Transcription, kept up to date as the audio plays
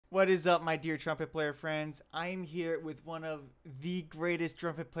What is up, my dear trumpet player friends? I am here with one of the greatest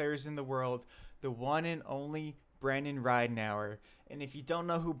trumpet players in the world, the one and only Brandon Ridenour. And if you don't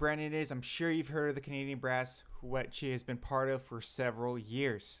know who Brandon is, I'm sure you've heard of the Canadian Brass, what she has been part of for several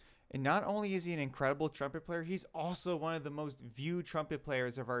years. And not only is he an incredible trumpet player, he's also one of the most viewed trumpet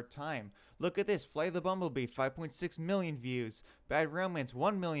players of our time. Look at this: Fly the Bumblebee, 5.6 million views. Bad Romance,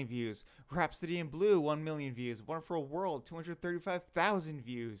 1 million views. Rhapsody in Blue, 1 million views. Wonderful World, 235,000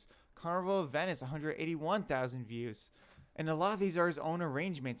 views. Carnival of Venice, 181,000 views. And a lot of these are his own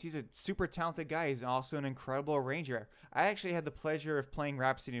arrangements. He's a super talented guy. He's also an incredible arranger. I actually had the pleasure of playing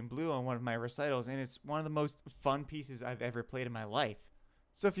Rhapsody in Blue on one of my recitals, and it's one of the most fun pieces I've ever played in my life.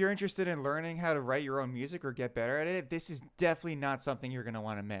 So if you're interested in learning how to write your own music or get better at it, this is definitely not something you're going to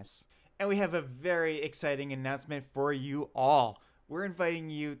want to miss. And we have a very exciting announcement for you all. We're inviting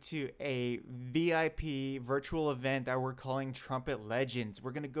you to a VIP virtual event that we're calling Trumpet Legends.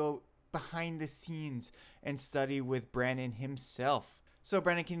 We're going to go behind the scenes and study with Brandon himself. So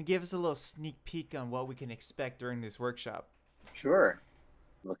Brandon, can you give us a little sneak peek on what we can expect during this workshop? Sure.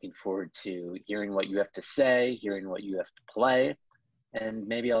 Looking forward to hearing what you have to say, hearing what you have to play, and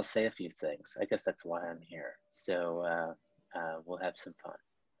maybe I'll say a few things. I guess that's why I'm here. So we'll have some fun.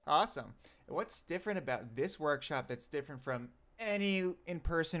 Awesome. What's different about this workshop that's different from any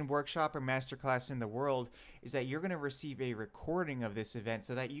in-person workshop or masterclass in the world is that you're going to receive a recording of this event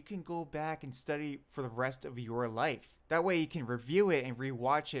so that you can go back and study for the rest of your life. That way you can review it and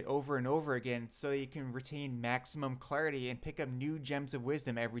rewatch it over and over again so that you can retain maximum clarity and pick up new gems of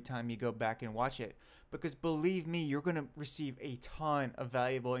wisdom every time you go back and watch it. Because believe me, you're going to receive a ton of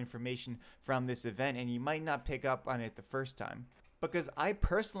valuable information from this event and you might not pick up on it the first time. Because I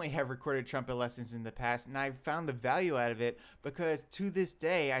personally have recorded trumpet lessons in the past and I've found the value out of it because to this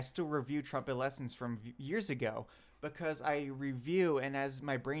day I still review trumpet lessons from years ago because I review, and as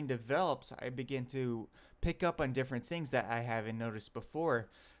my brain develops I begin to pick up on different things that I haven't noticed before.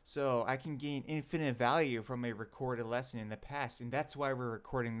 So I can gain infinite value from a recorded lesson in the past, and that's why we're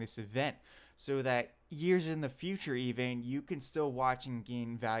recording this event, so that years in the future even you can still watch and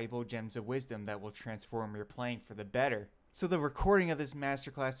gain valuable gems of wisdom that will transform your playing for the better. So the recording of this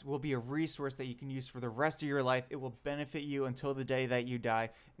masterclass will be a resource that you can use for the rest of your life. It will benefit you until the day that you die,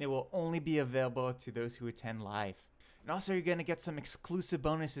 and it will only be available to those who attend live. And also you're going to get some exclusive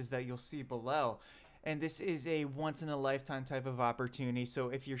bonuses that you'll see below. And this is a once in a lifetime type of opportunity. So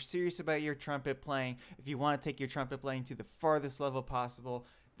if you're serious about your trumpet playing, if you want to take your trumpet playing to the farthest level possible,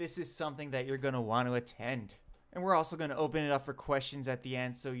 this is something that you're going to want to attend. And we're also going to open it up for questions at the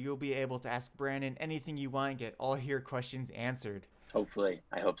end, so you'll be able to ask Brandon anything you want and get all your questions answered. Hopefully,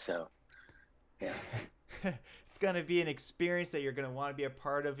 I hope so. Yeah. It's going to be an experience that you're going to want to be a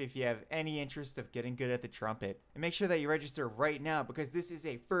part of if you have any interest of getting good at the trumpet. And make sure that you register right now because this is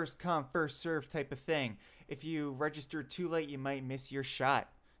a first come, first serve type of thing. If you register too late, you might miss your shot.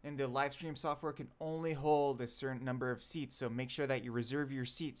 And the live stream software can only hold a certain number of seats, so make sure that you reserve your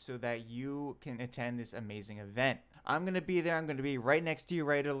seats so that you can attend this amazing event. I'm going to be there. I'm going to be right next to you,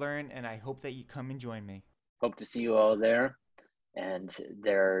 ready to learn, and I hope that you come and join me. Hope to see you all there. And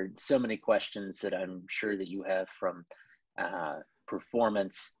there are so many questions that I'm sure that you have, from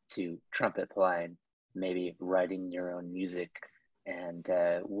performance to trumpet playing, maybe writing your own music. And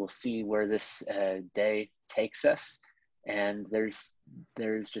we'll see where this day takes us. And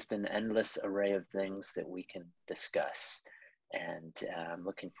there's just an endless array of things that we can discuss. And I'm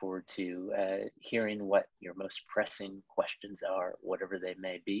looking forward to hearing what your most pressing questions are, whatever they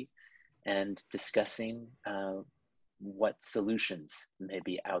may be, and discussing what solutions may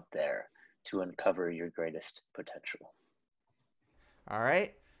be out there to uncover your greatest potential. All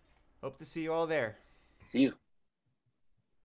right. Hope to see you all there. See you.